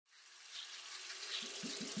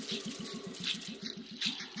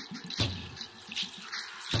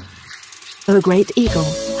O great eagle,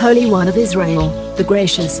 Holy One of Israel, the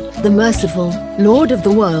gracious, the merciful, Lord of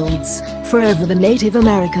the worlds. Forever the Native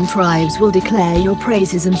American tribes will declare your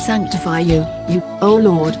praises and sanctify you. You, O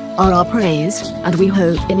Lord, are our praise, and we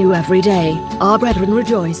hope in you every day. Our brethren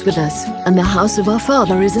rejoice with us, and the house of our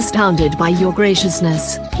Father is astounded by your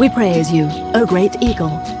graciousness. We praise you, O great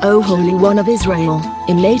eagle, O Holy One of Israel.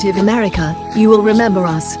 In Native America, you will remember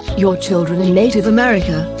us, your children in Native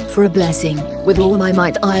America, for a blessing. With all my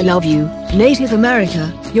might I love you, Native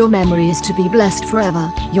America. Your memory is to be blessed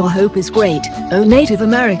forever. Your hope is great, O Native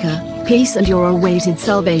America. Peace and your awaited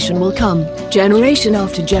salvation will come. Generation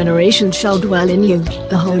after generation shall dwell in you.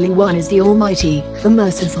 The Holy One is the Almighty, the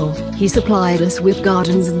Merciful. He supplied us with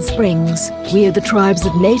gardens and springs. We are the tribes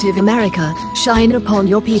of Native America. Shine upon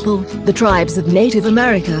your people, the tribes of Native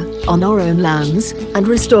America, on our own lands, and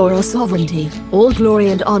restore our sovereignty. All glory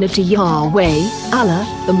and honor to Yahweh,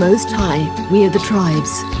 Allah, the Most High. We are the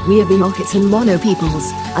tribes. We are the Yokits and Mono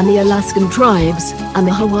peoples, and the Alaskan tribes, and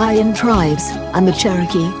the Hawaiian tribes, and the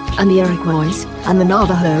Cherokee, and the Iroquois, and the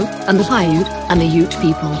Navajo, and the Paiute, and the Ute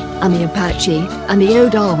people, and the Apache, and the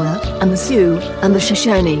Odawa, and the Sioux, and the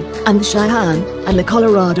Shoshone, and the Cheyenne, and the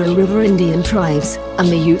Colorado River Indian tribes, and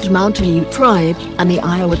the Ute Mountain Ute tribe, and the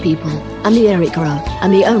Iowa people, and the Arikara,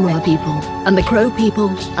 and the Omaha people, and the Crow people,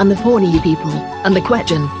 and the Pawnee people, and the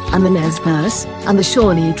Quechan, and the Nez Perce, and the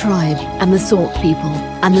Shawnee tribe, and the Sauk people,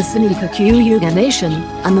 and the Seneca Cayuga Nation,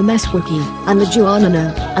 and the Meskwaki, and the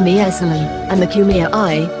Juanano, and the Esselen, and the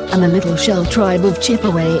Kumeyaay, and the Little Shell tribe of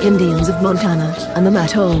Chippewa Indians of Montana, and the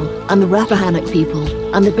Mattole, and the Rappahannock people,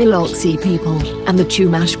 and the Biloxi people, and the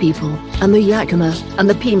Chumash people, and the Yakima, and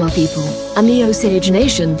the Pima people, and the Osage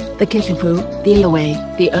Nation, the Kickapoo, the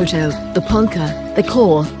Iowa, the Oto, the Ponca, the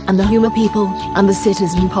Kaw, and the Huma people, and the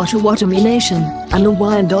Citizen Potawatomi Nation, and the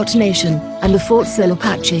Wyandot Nation, and the Fort Sill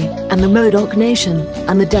Apache, and the Modoc Nation,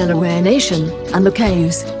 and the Delaware Nation, and the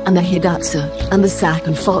Cayuse, and the Hidatsa, and the Sac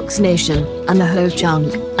and Fox Nation, and the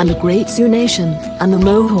Ho-Chunk, and the Great Sioux Nation, and the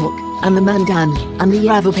Mohawk, and the Mandan, and the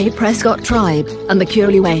Yavapai Prescott tribe, and the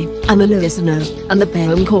Curliway, and the Louisiano, and the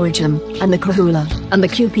Peumcoicham, and the Kahula, and the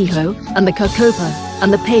Cupiho, and the Kakopa,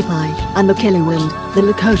 and the Papai, and the Killiwind, the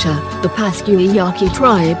Lakota, the Pasquiyaki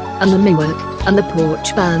tribe, and the Miwok, and the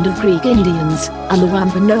Porch Band of Creek Indians, and the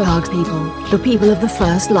Wampanoag people, the people of the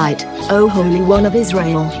first light. O Holy One of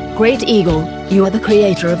Israel, great eagle, you are the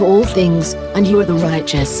creator of all things, and you are the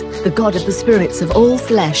righteous, the God of the spirits of all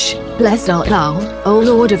flesh. Blessed art thou, O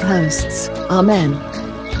Lord of hosts. Amen.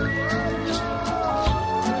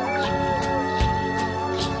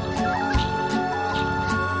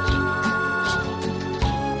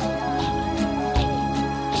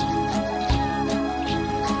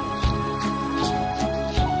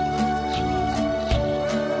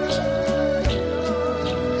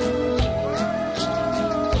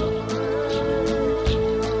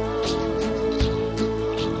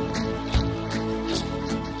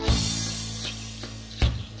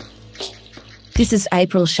 This is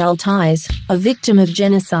April Schulthies, a victim of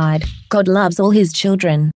genocide. God loves all his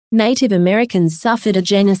children. Native Americans suffered a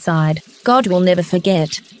genocide. God will never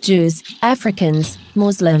forget. Jews, Africans,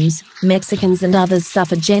 Muslims, Mexicans and others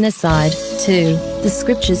suffered genocide, too. The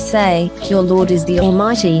scriptures say, your Lord is the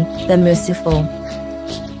Almighty, the Merciful.